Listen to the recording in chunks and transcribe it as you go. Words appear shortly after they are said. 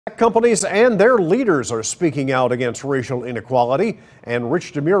Tech companies and their leaders are speaking out against racial inequality, and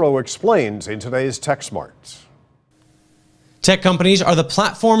Rich DeMuro explains in today's Tech Smarts. Tech companies are the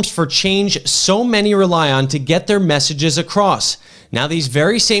platforms for change so many rely on to get their messages across. Now these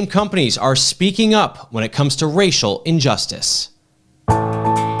very same companies are speaking up when it comes to racial injustice.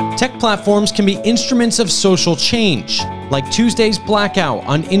 Tech platforms can be instruments of social change, like Tuesday's blackout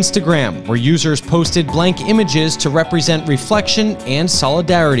on Instagram, where users posted blank images to represent reflection and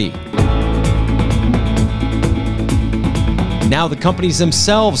solidarity. Now the companies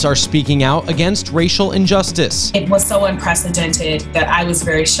themselves are speaking out against racial injustice. It was so unprecedented that I was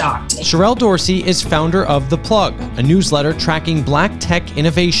very shocked. Sherelle Dorsey is founder of The Plug, a newsletter tracking black tech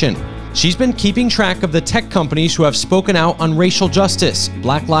innovation. She's been keeping track of the tech companies who have spoken out on racial justice,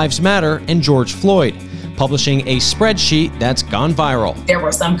 Black Lives Matter, and George Floyd, publishing a spreadsheet that's gone viral. There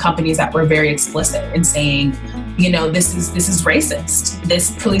were some companies that were very explicit in saying, you know, this is racist.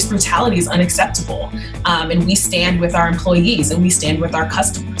 This police brutality is unacceptable. And we stand with our employees and we stand with our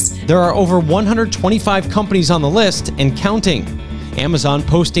customers. There are over 125 companies on the list and counting. Amazon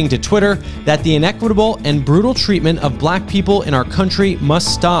posting to Twitter that the inequitable and brutal treatment of black people in our country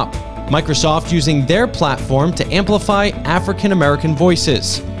must stop. Microsoft using their platform to amplify African American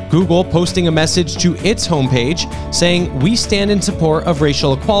voices. Google posting a message to its homepage saying, "We stand in support of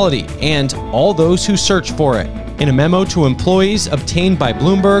racial equality and all those who search for it." In a memo to employees obtained by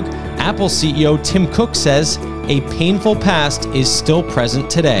Bloomberg, Apple CEO Tim Cook says, "A painful past is still present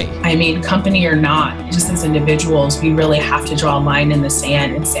today." I mean, company or not, just as individuals, we really have to draw a line in the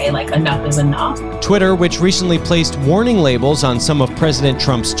sand and say, like, enough is enough. Twitter, which recently placed warning labels on some of President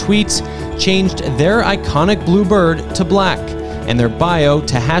Trump's tweets, changed their iconic blue bird to black and their bio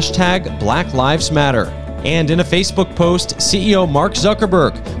to hashtag Black Lives Matter. And in a Facebook post, CEO Mark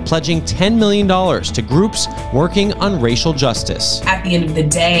Zuckerberg pledging $10 million to groups working on racial justice. At the end of the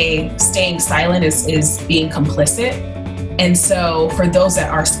day, staying silent is being complicit. And so for those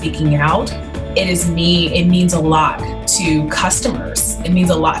that are speaking out, it means a lot to customers. It means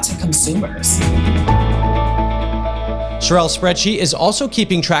a lot to consumers. Sherelle's spreadsheet is also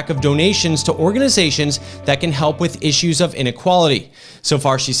keeping track of donations to organizations that can help with issues of inequality. So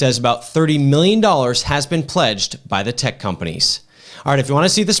far, she says about $30 million has been pledged by the tech companies. All right, if you want to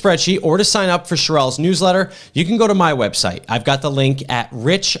see the spreadsheet or to sign up for Sherelle's newsletter, you can go to my website. I've got the link at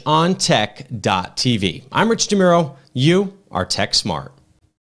richontech.tv. I'm Rich DeMuro. You are Tech Smart.